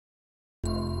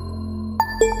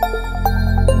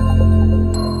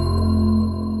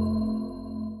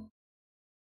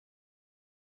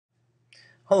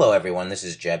Hello everyone, this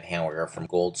is Jeb Hamburger from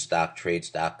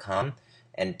goldstocktrades.com,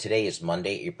 and today is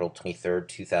Monday, April 23rd,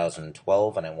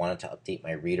 2012, and I wanted to update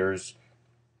my readers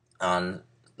on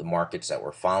the markets that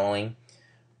we're following.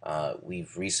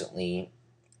 We've recently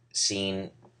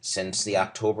seen, since the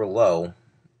October low,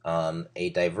 a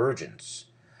divergence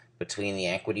between the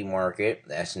equity market,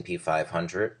 the S&P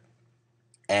 500,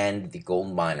 and the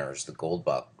gold miners, the gold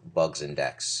bugs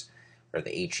index, or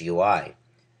the HUI.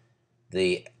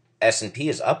 The S&P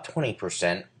is up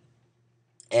 20%,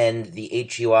 and the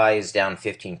HUI is down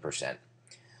 15%.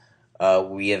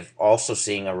 We have also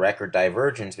seen a record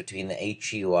divergence between the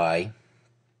HUI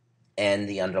and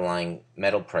the underlying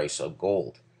metal price of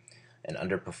gold, an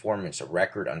underperformance, a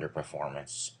record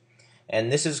underperformance.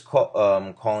 And this is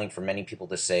calling for many people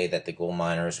to say that the gold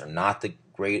miners are not the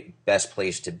best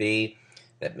place to be,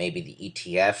 that maybe the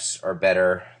ETFs are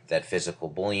better, that physical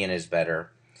bullion is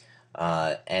better.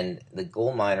 And the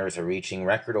gold miners are reaching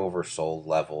record oversold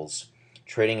levels,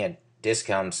 trading at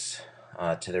discounts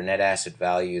to their net asset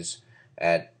values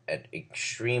at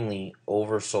extremely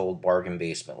oversold bargain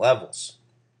basement levels.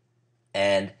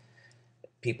 And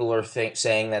people are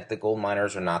saying that the gold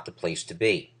miners are not the place to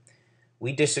be.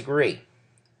 We disagree.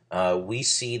 We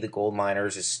see the gold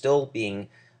miners as still being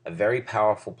a very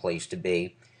powerful place to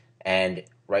be. And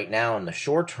right now, in the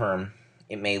short term,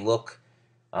 it may look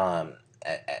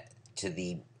to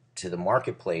the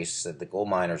marketplace that the gold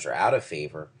miners are out of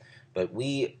favor, but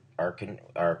we are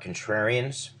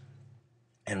contrarians,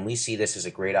 and we see this as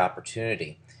a great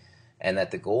opportunity, and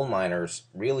that the gold miners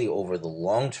really over the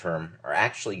long term are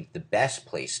actually the best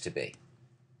place to be.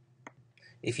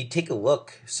 If you take a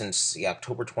look since the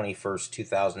October 21st,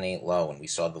 2008 low, and we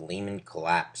saw the Lehman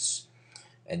collapse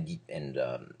and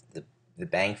the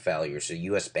bank failures, the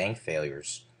U.S. bank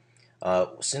failures,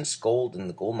 since gold and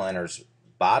the gold miners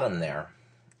bottom there,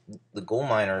 the gold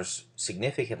miners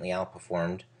significantly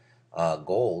outperformed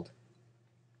gold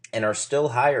and are still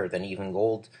higher than even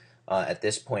gold at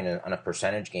this point on a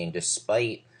percentage gain,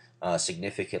 despite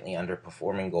significantly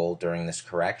underperforming gold during this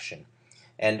correction.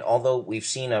 And although we've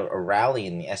seen a rally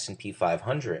in the S&P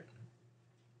 500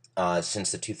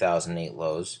 since the 2008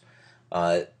 lows,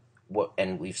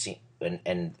 we've seen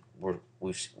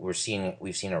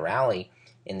a rally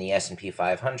in the S&P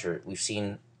 500. We've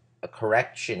seen a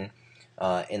correction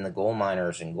in the gold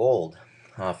miners and gold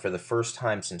for the first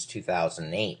time since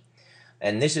 2008.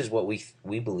 And this is what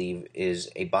we believe is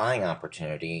a buying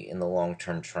opportunity in the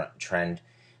long-term trend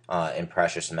in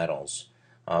precious metals.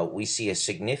 We see a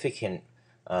significant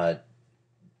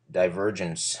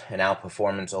divergence and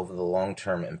outperformance over the long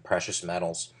term in precious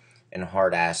metals and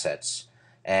hard assets.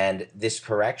 And this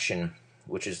correction,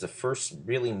 which is the first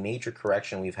really major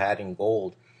correction we've had in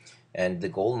gold and the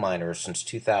gold miners since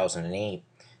 2008,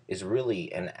 is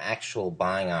really an actual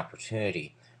buying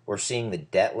opportunity. We're seeing the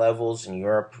debt levels in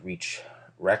Europe reach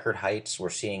record heights. We're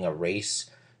seeing a race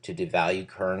to devalue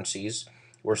currencies.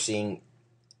 We're seeing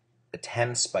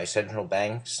attempts by central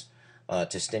banks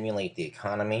to stimulate the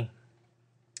economy.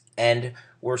 And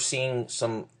we're seeing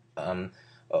some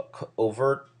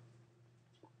overt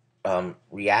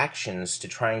reactions to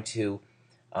trying to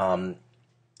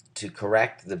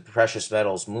correct the precious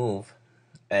metals move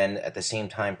and at the same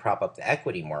time prop up the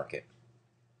equity market.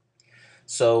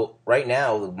 So right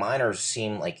now, the miners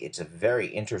seem like it's a very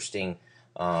interesting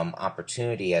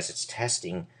opportunity as it's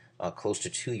testing close to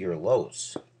 2-year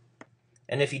lows.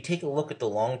 And if you take a look at the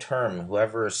long term,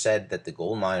 whoever has said that the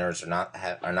gold miners are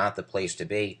not the place to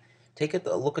be, take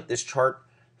a look at this chart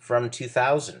from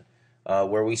 2000,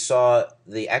 where we saw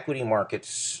the equity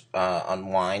markets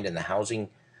unwind and the housing.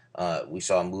 We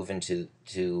saw a move into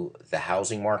the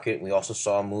housing market. We also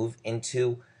saw a move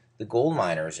into the gold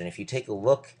miners. And if you take a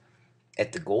look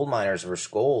at the gold miners versus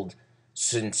gold,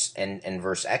 and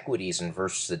versus equities and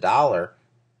versus the dollar,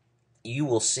 you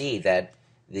will see that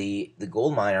the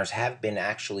gold miners have been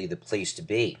actually the place to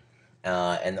be.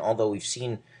 And although we've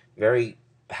seen very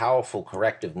powerful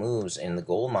corrective moves in the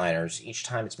gold miners, each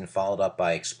time it's been followed up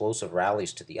by explosive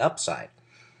rallies to the upside.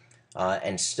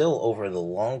 And still over the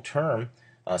long term,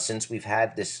 since we've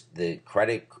had the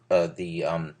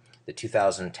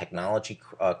 2000 technology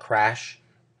crash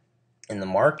in the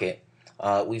market,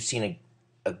 we've seen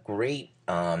a great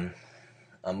a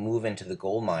move into the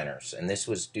gold miners, and this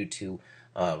was due to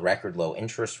record low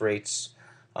interest rates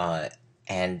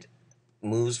and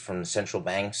moves from the central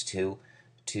banks to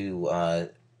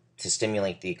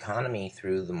stimulate the economy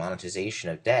through the monetization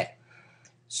of debt.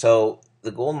 So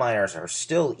the gold miners are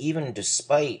still, even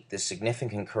despite the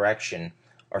significant correction,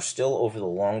 are still over the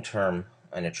long term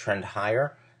in a trend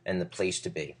higher and the place to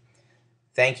be.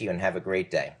 Thank you and have a great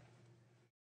day.